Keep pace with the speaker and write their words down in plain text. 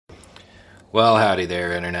Well, howdy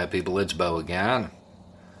there, Internet people. It's Bo again.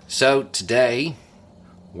 So, today,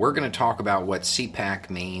 we're going to talk about what CPAC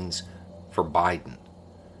means for Biden.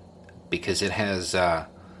 Because it has, the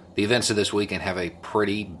events of this weekend have a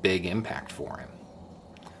pretty big impact for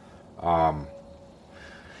him.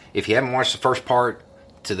 If you haven't watched the first part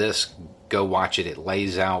to this, go watch it. It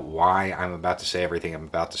lays out why I'm about to say everything I'm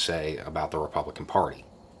about to say about the Republican Party.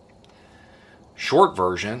 Short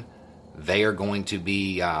version, they are going to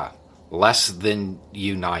be less than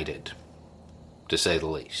united, to say the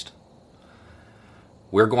least.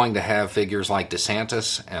 We're going to have figures like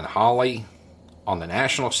DeSantis and Hawley on the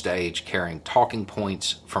national stage carrying talking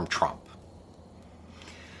points from Trump.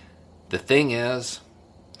 The thing is,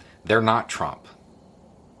 they're not Trump.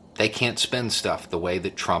 They can't spin stuff the way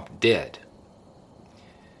that Trump did.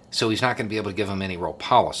 So he's not going to be able to give them any real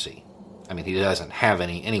policy. I mean, he doesn't have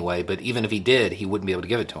any anyway, but even if he did, he wouldn't be able to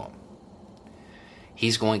give it to them.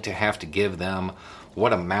 He's going to have to give them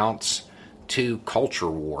what amounts to culture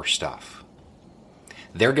war stuff.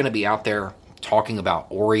 They're going to be out there talking about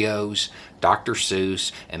Oreos, Dr.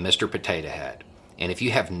 Seuss, and Mr. Potato Head. And if you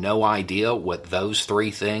have no idea what those three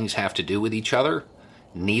things have to do with each other,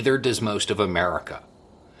 neither does most of America.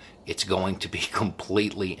 It's going to be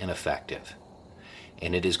completely ineffective.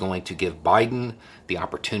 And it is going to give Biden the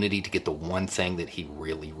opportunity to get the one thing that he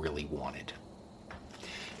really, really wanted.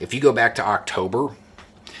 If you go back to October,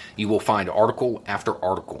 you will find article after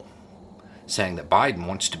article saying that Biden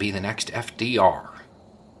wants to be the next FDR.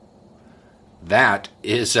 That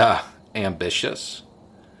is ambitious.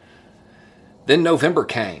 Then November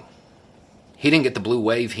came. He didn't get the blue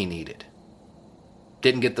wave he needed.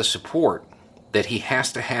 Didn't get the support that he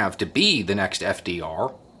has to have to be the next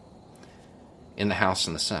FDR in the House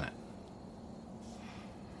and the Senate.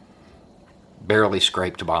 Barely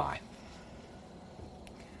scraped by.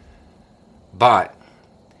 But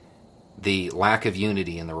the lack of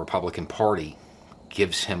unity in the Republican Party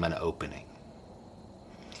gives him an opening.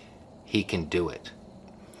 He can do it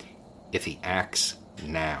if he acts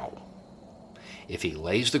now. If he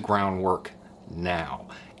lays the groundwork now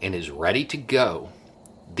and is ready to go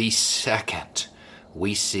the second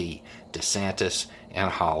we see DeSantis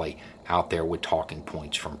and Hawley out there with talking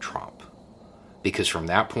points from Trump. Because from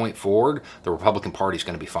that point forward, the Republican Party is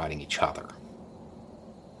going to be fighting each other.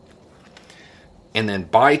 And then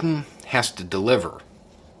Biden has to deliver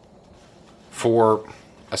for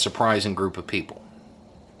a surprising group of people.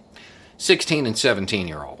 16 and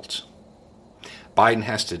 17-year-olds. Biden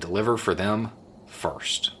has to deliver for them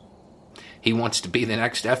first. He wants to be the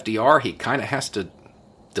next FDR. He kind of has to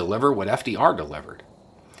deliver what FDR delivered.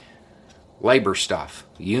 Labor stuff,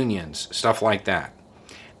 unions, stuff like that.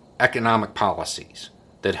 Economic policies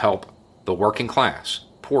that help the working class,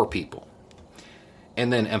 poor people.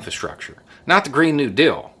 And then infrastructure. Not the Green New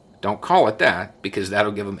Deal. Don't call it that, because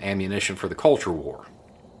that'll give them ammunition for the culture war.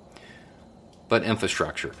 But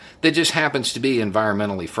infrastructure that just happens to be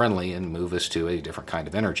environmentally friendly and move us to a different kind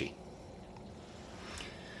of energy.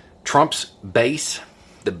 Trump's base,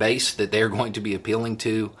 the base that they're going to be appealing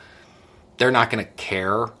to, they're not going to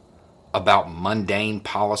care about mundane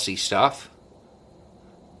policy stuff,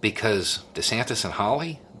 because DeSantis and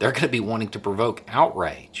Hawley, they're going to be wanting to provoke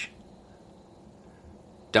outrage.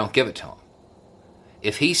 Don't give it to him.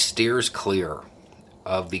 If he steers clear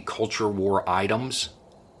of the culture war items,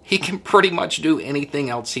 he can pretty much do anything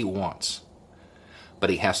else he wants. But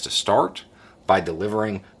he has to start by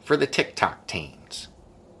delivering for the TikTok teens.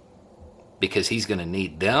 Because he's going to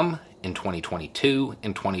need them in 2022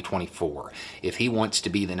 and 2024. If he wants to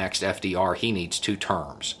be the next FDR, he needs 2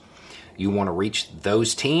 terms. You want to reach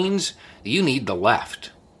those teens, you need the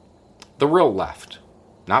left. The real left.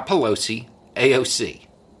 Not Pelosi, AOC.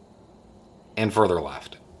 And further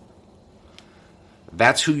left.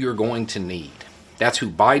 That's who you're going to need. That's who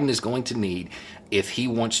Biden is going to need if he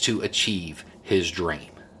wants to achieve his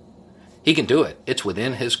dream. He can do it. It's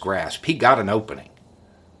within his grasp. He got an opening.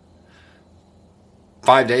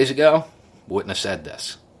 5 days ago, wouldn't have said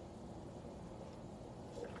this.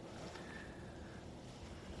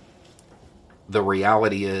 The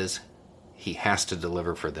reality is, he has to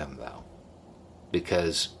deliver for them, though.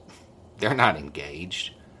 Because they're not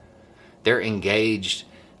engaged. They're engaged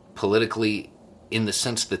politically in the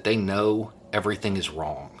sense that they know everything is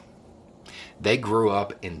wrong. They grew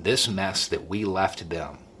up in this mess that we left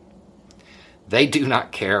them. They do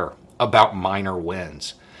not care about minor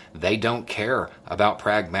wins. They don't care about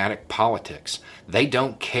pragmatic politics. They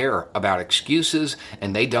don't care about excuses,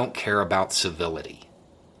 and they don't care about civility.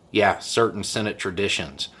 Yeah, certain Senate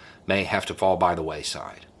traditions may have to fall by the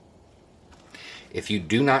wayside. If you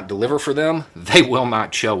do not deliver for them, they will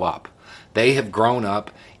not show up. They have grown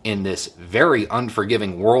up in this very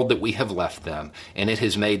unforgiving world that we have left them, and it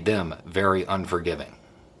has made them very unforgiving.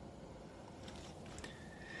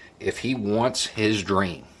 If he wants his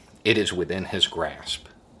dream, it is within his grasp.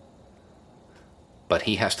 But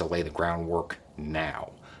he has to lay the groundwork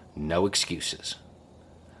now. No excuses.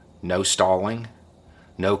 No stalling.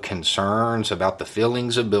 No concerns about the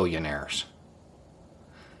feelings of billionaires.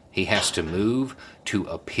 He has to move to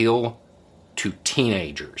appeal to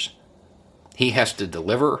teenagers. He has to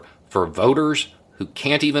deliver for voters who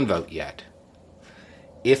can't even vote yet.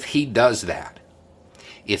 If he does that,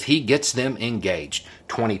 if he gets them engaged,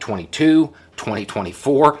 2022,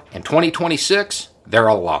 2024, and 2026, they're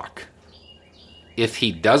a lock. If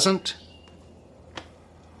he doesn't,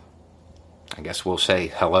 I guess we'll say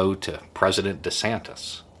hello to President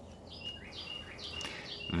DeSantis.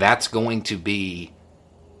 That's going to be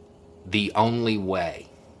the only way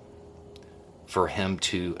for him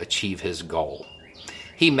to achieve his goal.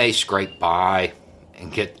 He may scrape by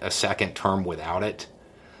and get a second term without it,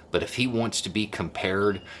 but if he wants to be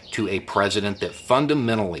compared to a president that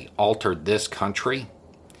fundamentally altered this country,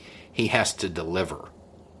 he has to deliver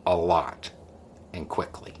a lot and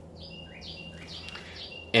quickly.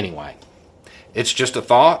 Anyway, it's just a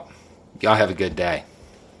thought. Y'all have a good day.